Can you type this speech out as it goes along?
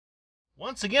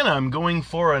Once again, I'm going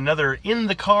for another in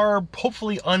the car,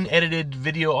 hopefully unedited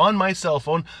video on my cell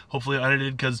phone. Hopefully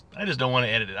unedited because I just don't want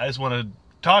to edit it. I just want to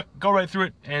talk, go right through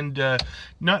it, and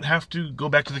not have to go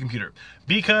back to the computer.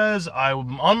 Because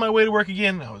I'm on my way to work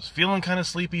again. I was feeling kind of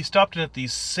sleepy. Stopped in at the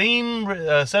same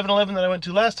 7-Eleven that I went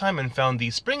to last time and found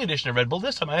the spring edition of Red Bull.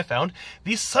 This time I found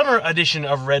the summer edition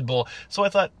of Red Bull. So I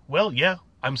thought, well, yeah,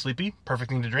 I'm sleepy.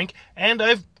 Perfect thing to drink. And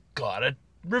I've got to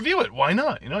review it. Why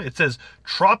not? You know, it says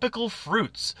tropical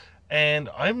fruits, and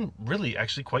I'm really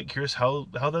actually quite curious how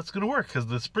that's going to work, because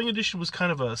the spring edition was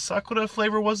kind of a Sakura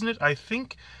flavor, wasn't it? I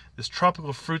think this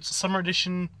tropical fruits summer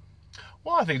edition,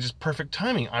 well, I think it's just perfect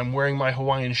timing. I'm wearing my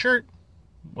Hawaiian shirt.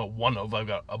 Well, I've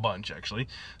got a bunch actually.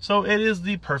 So it is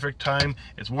the perfect time.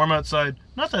 It's warm outside.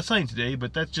 Not that sunny today,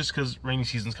 but that's just because rainy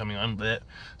season's coming on.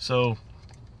 So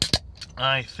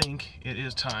I think it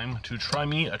is time to try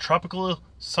me a tropical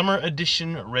summer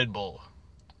edition Red Bull.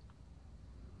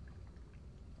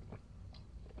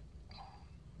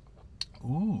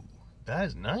 Ooh, that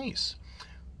is nice.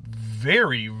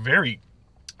 Very, very,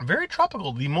 very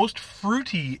tropical. The most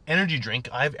fruity energy drink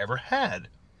I've ever had.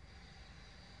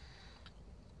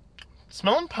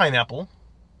 Smelling pineapple.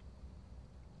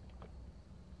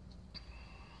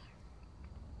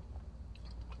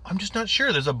 I'm just not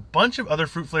sure. There's a bunch of other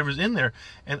fruit flavors in there,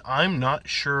 and I'm not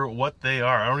sure what they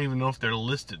are. I don't even know if they're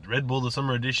listed. Red Bull, the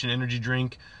summer edition energy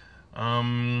drink,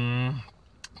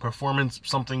 performance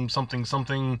something,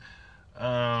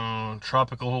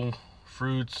 tropical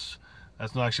fruits.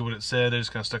 That's not actually what it said. I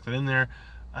just kind of stuck that in there.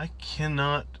 I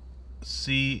cannot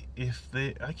see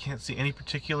I can't see any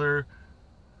particular,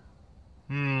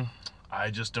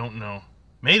 I just don't know.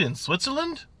 Made in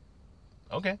Switzerland?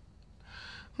 Okay.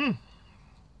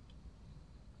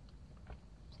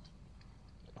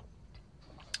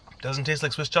 Doesn't taste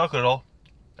like Swiss chocolate at all.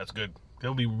 That's good. That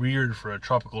would be weird for a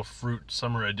tropical fruit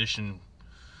summer edition.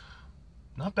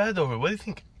 Not bad though. What do you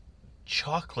think?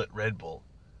 Chocolate Red Bull.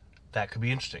 That could be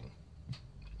interesting.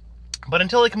 But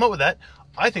until they come up with that,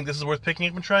 I think this is worth picking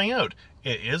up and trying out.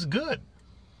 It is good.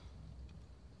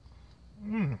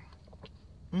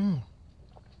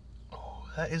 Oh,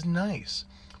 that is nice.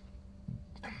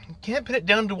 Can't pin it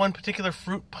down to one particular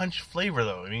fruit punch flavor,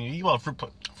 though. I mean, well, fruit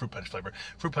punch flavor.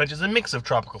 Fruit punch is a mix of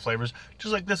tropical flavors,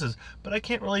 just like this is. But I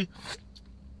can't really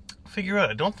figure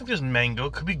out. I don't think there's mango.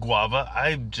 Could be guava.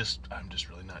 I'm just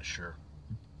really not sure.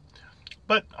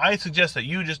 But I suggest that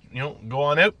you just, go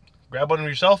on out, grab one of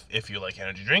yourself if you like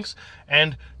energy drinks,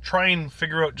 and try and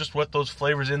figure out just what those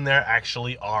flavors in there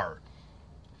actually are.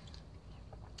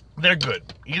 They're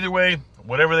good. Either way,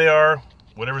 whatever they are,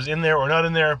 whatever's in there or not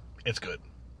in there, it's good.